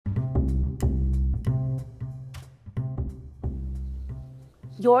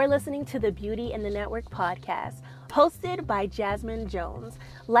You're listening to the Beauty in the Network podcast, hosted by Jasmine Jones,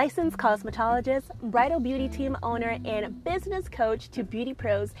 licensed cosmetologist, bridal beauty team owner, and business coach to beauty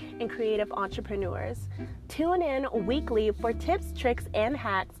pros and creative entrepreneurs. Tune in weekly for tips, tricks, and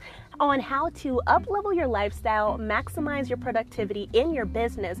hacks on how to up-level your lifestyle, maximize your productivity in your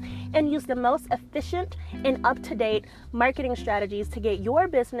business, and use the most efficient and up-to-date marketing strategies to get your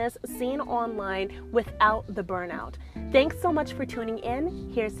business seen online without the burnout. Thanks so much for tuning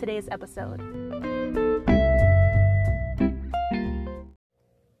in. Here's today's episode.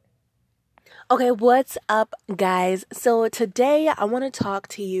 Okay, what's up, guys? So today I want to talk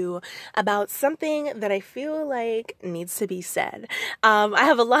to you about something that I feel like needs to be said. I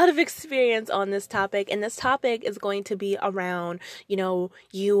have a lot of experience on this topic, and this topic is going to be around,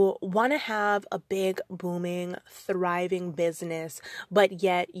 you want to have a big, booming, thriving business, but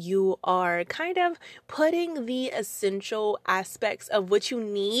yet you are kind of putting the essential aspects of what you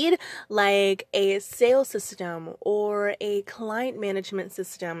need, like a sales system or a client management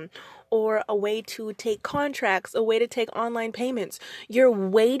system, or a way to take contracts, a way to take online payments. You're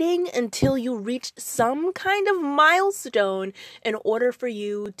waiting until you reach some kind of milestone in order for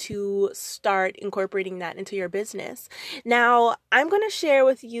you to start incorporating that into your business. Now, I'm going to share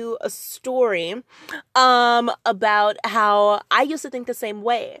with you a story about how I used to think the same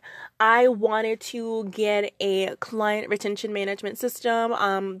way. I wanted to get a client retention management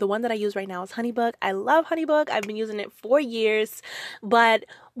system. The one that I use right now is HoneyBook. I love HoneyBook. I've been using it for years, but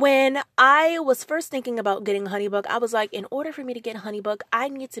when I was first thinking about getting HoneyBook, I was like, in order for me to get HoneyBook, I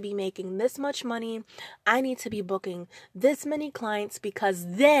need to be making this much money. I need to be booking this many clients, because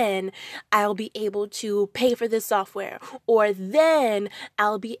then I'll be able to pay for this software, or then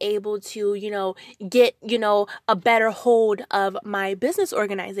I'll be able to, get, a better hold of my business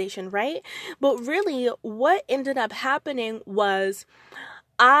organization, right? But really, what ended up happening was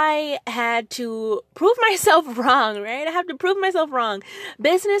I had to prove myself wrong, right? I have to prove myself wrong.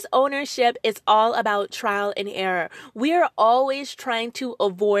 Business ownership is all about trial and error. We are always trying to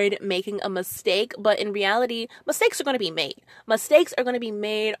avoid making a mistake, but in reality, mistakes are going to be made. Mistakes are going to be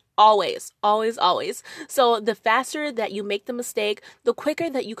made always, always, always. So the faster that you make the mistake, the quicker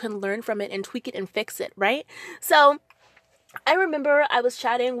that you can learn from it and tweak it and fix it, right? So I remember I was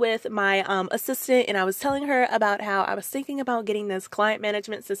chatting with my assistant, and I was telling her about how I was thinking about getting this client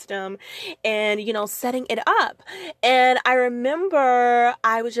management system and, setting it up. And I remember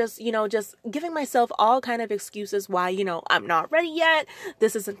I was just giving myself all kind of excuses why, I'm not ready yet.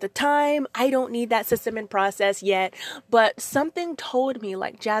 This isn't the time. I don't need that system and process yet. But something told me,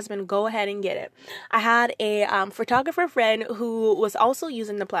 like, Jasmine, go ahead and get it. I had a photographer friend who was also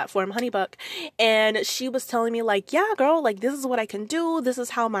using the platform HoneyBook, and she was telling me, like, yeah, girl, like, this is what I can do. This is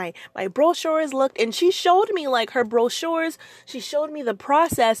how my brochures looked. And she showed me like her brochures. She showed me the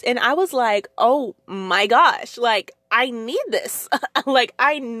process. And I was like, oh my gosh, like, I need this. Like,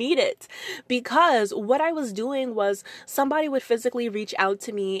 I need it, because what I was doing was somebody would physically reach out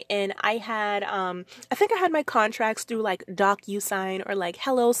to me, and I had, I think I had my contracts through like DocuSign or like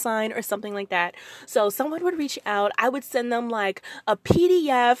HelloSign or something like that. So someone would reach out. I would send them like a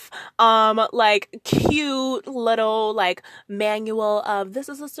PDF, like cute little like manual of, this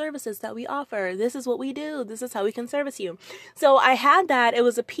is the services that we offer. This is what we do. This is how we can service you. So I had that. It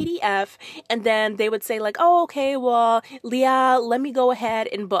was a PDF, and then they would say like, oh, okay, well, Leah, let me go ahead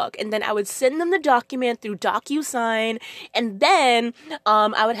and book. And then I would send them the document through DocuSign, and then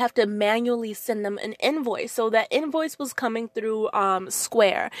I would have to manually send them an invoice. So that invoice was coming through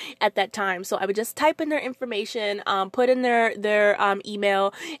Square at that time. So I would just type in their information, put in their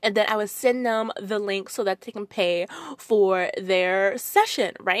email, and then I would send them the link so that they can pay for their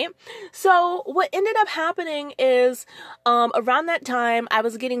session, right? So what ended up happening is around that time, I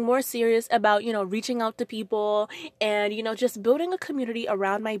was getting more serious about, reaching out to people and, just building a community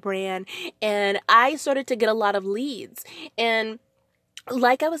around my brand. And I started to get a lot of leads. And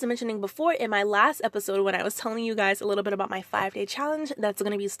like I was mentioning before in my last episode, when I was telling you guys a little bit about my 5-day challenge that's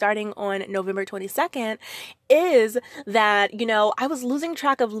going to be starting on November 22nd, is that, I was losing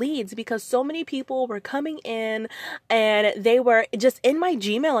track of leads because so many people were coming in and they were just in my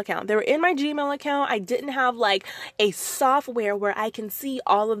Gmail account. They were in my Gmail account. I didn't have like a software where I can see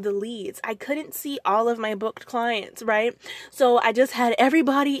all of the leads. I couldn't see all of my booked clients, right? So I just had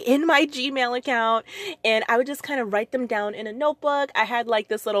everybody in my Gmail account, and I would just kind of write them down in a notebook. I had like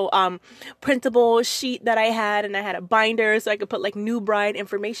this little printable sheet that I had, and I had a binder so I could put like new bride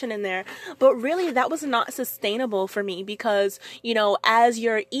information in there. But really that was not sustainable for me because, as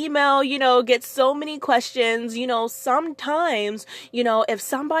your email, gets so many questions, sometimes, if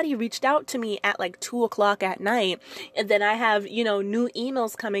somebody reached out to me at like 2:00 at night, and then I have, new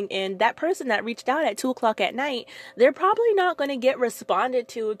emails coming in, that person that reached out at 2:00 at night, they're probably not going to get responded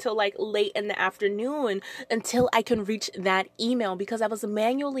to till like late in the afternoon until I can reach that email, because I was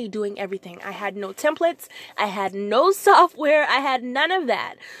manually doing everything. I had no templates, I had no software, I had none of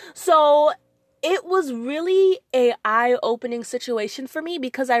that. So it was really a eye-opening situation for me,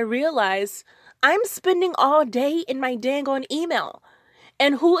 because I realized I'm spending all day in my dang on email.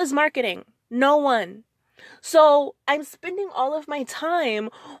 And who is marketing? No one. So I'm spending all of my time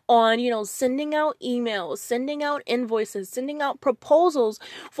on, sending out emails, sending out invoices, sending out proposals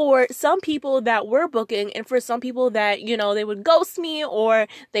for some people that were booking, and for some people that, they would ghost me, or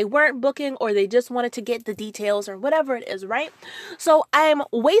they weren't booking, or they just wanted to get the details, or whatever it is, right? So I'm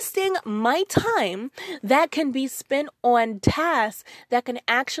wasting my time that can be spent on tasks that can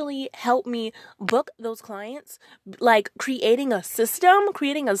actually help me book those clients, like creating a system,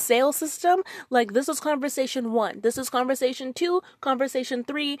 creating a sales system. Like, this is conversation 1. This is conversation 2, conversation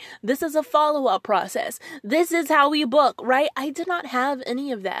 3. This is a follow-up process. This is how we book, right? I did not have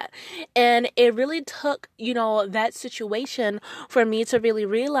any of that. And it really took, that situation for me to really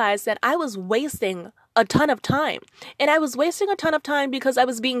realize that I was wasting a ton of time. And I was wasting a ton of time because I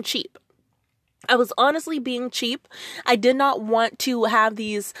was being cheap. I was honestly being cheap. I did not want to have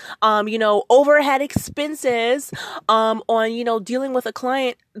these, overhead expenses, on, dealing with a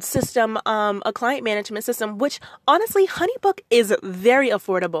client system, a client management system, which honestly, HoneyBook is very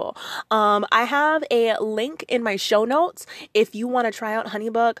affordable. I have a link in my show notes if you want to try out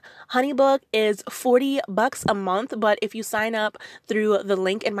HoneyBook. HoneyBook is $40 a month, but if you sign up through the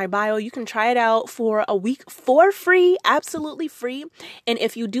link in my bio, you can try it out for a week for free, absolutely free. And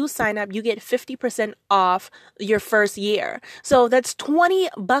if you do sign up, you get 50% off your first year. So that's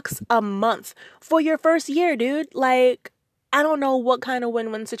 $20 a month for your first year, dude. Like, I don't know what kind of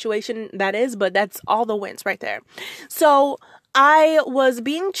win-win situation that is, but that's all the wins right there. So I was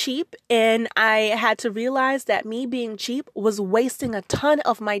being cheap, and I had to realize that me being cheap was wasting a ton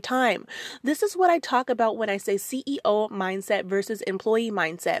of my time. This is what I talk about when I say CEO mindset versus employee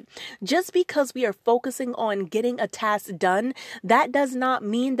mindset. Just because we are focusing on getting a task done, that does not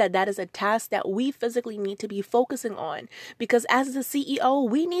mean that that is a task that we physically need to be focusing on. Because as the CEO,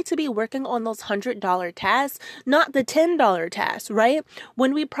 we need to be working on those $100 tasks, not the $10 tasks, right?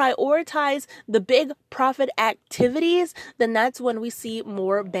 When we prioritize the big profit activities, then that's when we see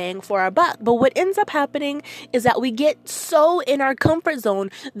more bang for our buck. But what ends up happening is that we get so in our comfort zone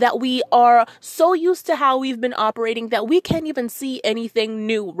that we are so used to how we've been operating that we can't even see anything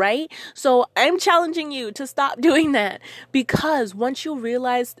new, right? So I'm challenging you to stop doing that, because once you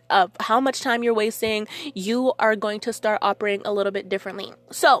realize how much time you're wasting, you are going to start operating a little bit differently.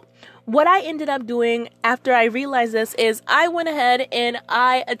 So what I ended up doing after I realized this is I went ahead and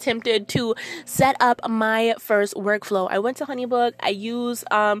I attempted to set up my first workflow. I went to HoneyBook. I used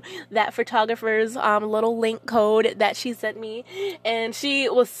that photographer's little link code that she sent me, and she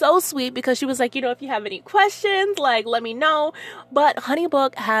was so sweet because she was like, if you have any questions, like, let me know. But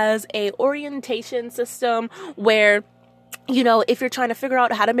HoneyBook has a orientation system where, if you're trying to figure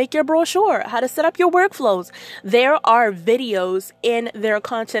out how to make your brochure, how to set up your workflows, there are videos in their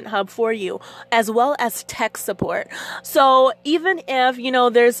content hub for you, as well as tech support. So even if,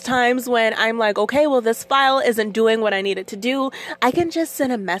 there's times when I'm like, okay, well, this file isn't doing what I need it to do, I can just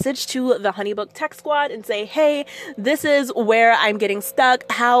send a message to the HoneyBook Tech Squad and say, hey, this is where I'm getting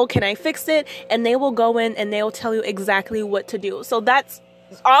stuck. How can I fix it? And they will go in and they'll tell you exactly what to do. So that's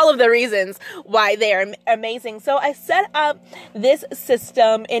all of the reasons why they're amazing. So I set up this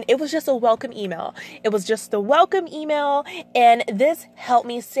system, and it was just a welcome email. It was just the welcome email, and this helped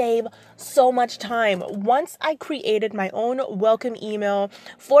me save so much time. Once I created my own welcome email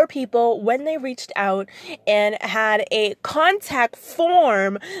for people when they reached out, and had a contact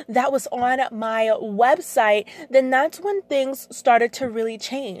form that was on my website, then that's when things started to really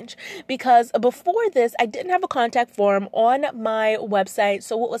change. Because before this, I didn't have a contact form on my website. right?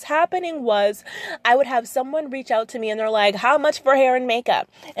 So what was happening was I would have someone reach out to me and they're like, how much for hair and makeup?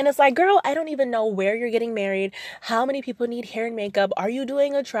 And it's like, girl, I don't even know where you're getting married. How many people need hair and makeup? Are you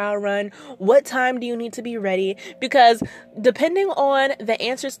doing a trial run? What time do you need to be ready? Because depending on the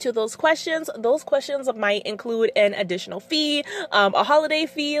answers to those questions might include an additional fee, a holiday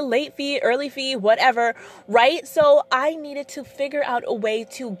fee, late fee, early fee, whatever, right? So I needed to figure out a way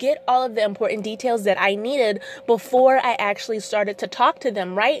to get all of the important details that I needed before I actually started to talk to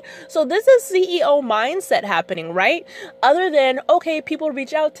them, right? So this is CEO mindset happening, right? Other than, okay, people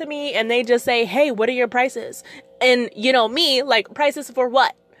reach out to me and they just say, hey, what are your prices? And me, like, prices for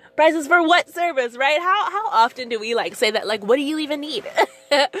what? Prices for what service, right? How often do we say that? Like, what do you even need?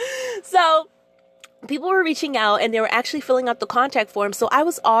 So people were reaching out and they were actually filling out the contact form. So I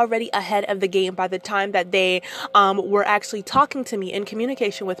was already ahead of the game by the time that they were actually talking to me in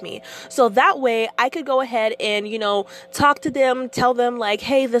communication with me. So that way I could go ahead and, talk to them, tell them like,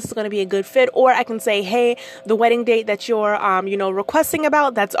 hey, this is going to be a good fit. Or I can say, hey, the wedding date that you're, requesting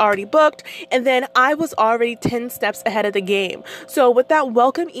about, that's already booked. And then I was already 10 steps ahead of the game. So what that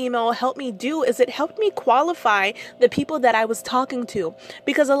welcome email helped me do is it helped me qualify the people that I was talking to.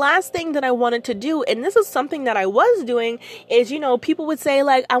 Because the last thing that I wanted to do, and this is something that I was doing, is, people would say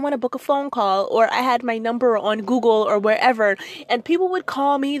like, I want to book a phone call, or I had my number on Google or wherever, and people would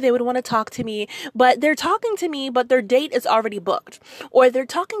call me, they would want to talk to me, but they're talking to me, but their date is already booked, or they're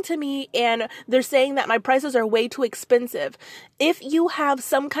talking to me and they're saying that my prices are way too expensive. If you have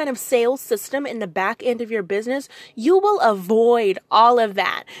some kind of sales system in the back end of your business, you will avoid all of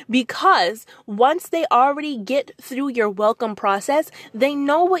that, because once they already get through your welcome process, they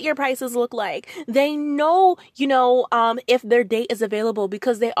know what your prices look like. They know, if their date is available,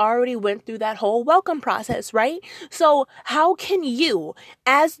 because they already went through that whole welcome process, right? So how can you,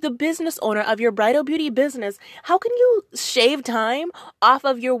 as the business owner of your bridal beauty business, how can you shave time off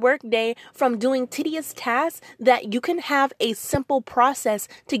of your work day from doing tedious tasks that you can have a simple process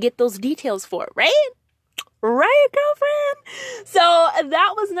to get those details for, right? Right, girlfriend? So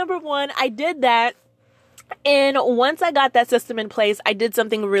that was number one. I did that. And once I got that system in place, I did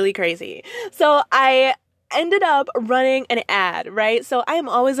something really crazy. So I ended up running an ad, right? So I am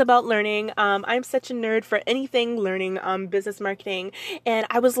always about learning. I'm such a nerd for anything learning business marketing. And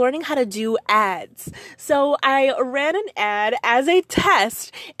I was learning how to do ads. So I ran an ad as a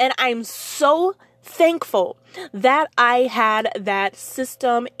test, and I'm so thankful that I had that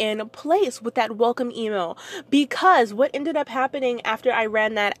system in place with that welcome email, because what ended up happening after I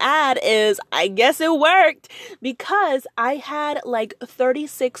ran that ad is, I guess it worked, because I had like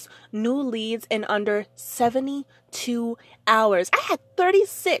 36 new leads in under 72 hours. I had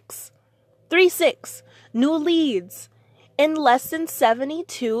 36 new leads in less than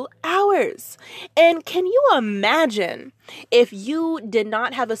 72 hours. And can you imagine if you did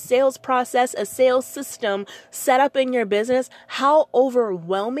not have a sales process, a sales system set up in your business, how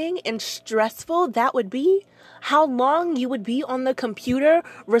overwhelming and stressful that would be? How long you would be on the computer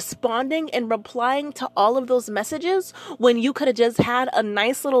responding and replying to all of those messages when you could have just had a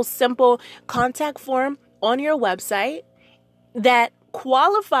nice little simple contact form on your website that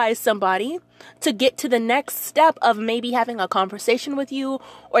qualifies somebody to get to the next step of maybe having a conversation with you,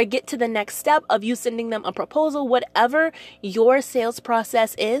 or get to the next step of you sending them a proposal, whatever your sales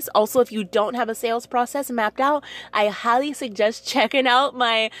process is. Also, if you don't have a sales process mapped out, I highly suggest checking out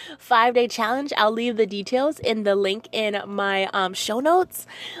my 5-day challenge. I'll leave the details in the link in my show notes.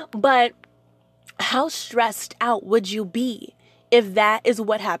 But how stressed out would you be if that is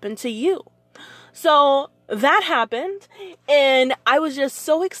what happened to you? So that happened, and I was just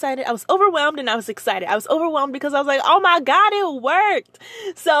so excited. I was overwhelmed and I was excited. I was overwhelmed because I was like, oh my God, it worked.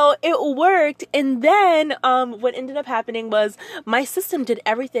 So it worked. And then what ended up happening was my system did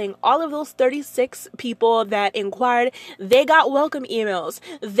everything. All of those 36 people that inquired, they got welcome emails.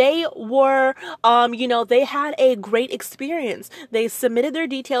 They were, they had a great experience. They submitted their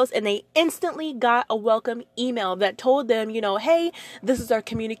details and they instantly got a welcome email that told them, hey, this is our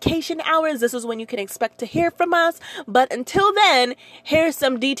communication hours. This is when you can expect to hear from us. But until then, here's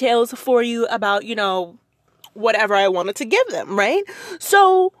some details for you about, whatever I wanted to give them, right?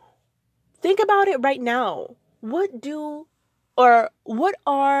 So think about it right now. What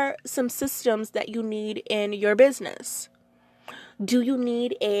are some systems that you need in your business? Do you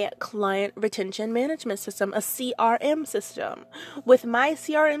need a client retention management system, a CRM system? With my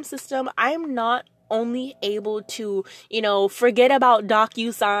CRM system, I'm not only able to, forget about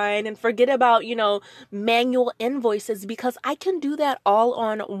DocuSign and forget about, manual invoices, because I can do that all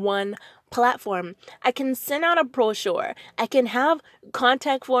on one platform. I can send out a brochure. I can have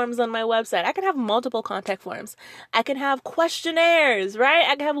contact forms on my website. I can have multiple contact forms. I can have questionnaires, right?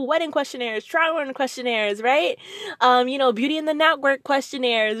 I can have wedding questionnaires, trial questionnaires, right? Beauty in the network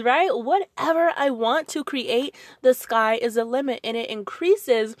questionnaires, right? Whatever I want to create, the sky is the limit, and it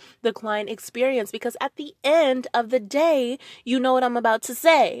increases the client experience, because at the end of the day, you know what I'm about to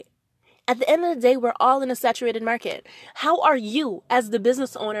say. At the end of the day, we're all in a saturated market. How are you, as the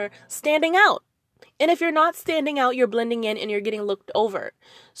business owner, standing out? And if you're not standing out, you're blending in and you're getting looked over.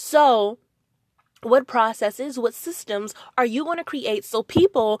 So what processes, what systems are you going to create so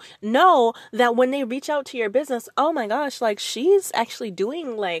people know that when they reach out to your business, oh my gosh, like she's actually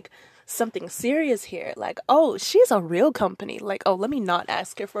doing like something serious here. Like, oh, she's a real company. Like, oh, let me not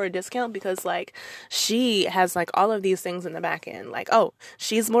ask her for a discount because like she has like all of these things in the back end. Like, oh,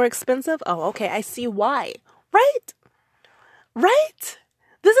 she's more expensive. Oh, okay. I see why. Right? Right?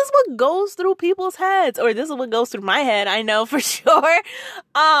 This is what goes through people's heads, or this is what goes through my head. I know for sure.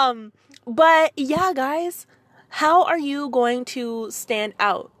 But yeah, guys, how are you going to stand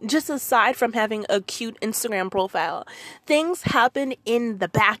out? Just aside from having a cute Instagram profile, things happen in the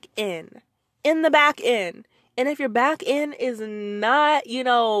back end. In the back end. And if your back end is not,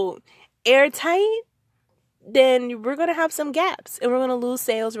 airtight, then we're going to have some gaps and we're going to lose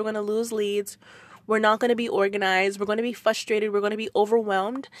sales. We're going to lose leads. We're not going to be organized. We're going to be frustrated. We're going to be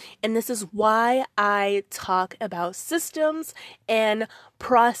overwhelmed. And this is why I talk about systems and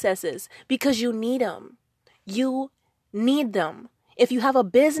processes, because you need them. You need them. If you have a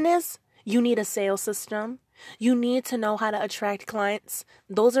business, you need a sales system. You need to know how to attract clients.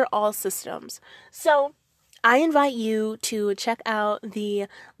 Those are all systems. So I invite you to check out the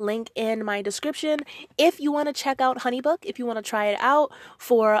link in my description. If you want to check out HoneyBook, if you want to try it out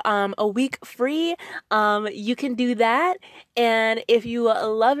for a week free, you can do that. And if you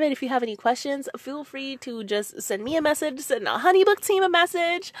love it, if you have any questions, feel free to just send me a message, send the HoneyBook team a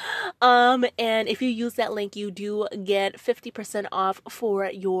message. And if you use that link, you do get 50% off for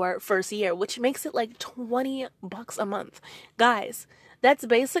your first year, which makes it like $20 a month. Guys, that's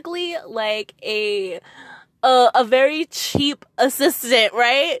basically like a very cheap assistant,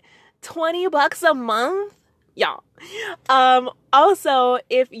 right? $20 a month? Y'all. Also,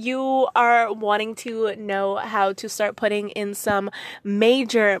 if you are wanting to know how to start putting in some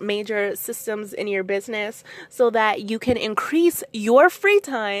major systems in your business so that you can increase your free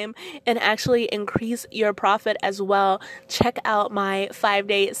time and actually increase your profit as well, check out my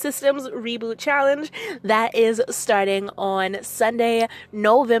 5-day systems reboot challenge that is starting on Sunday,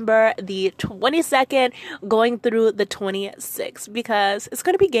 November the 22nd, going through the 26th, because it's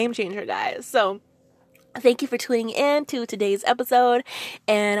going to be game changer, guys. So thank you for tuning in to today's episode,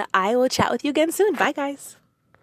 and I will chat with you again soon. Bye, guys.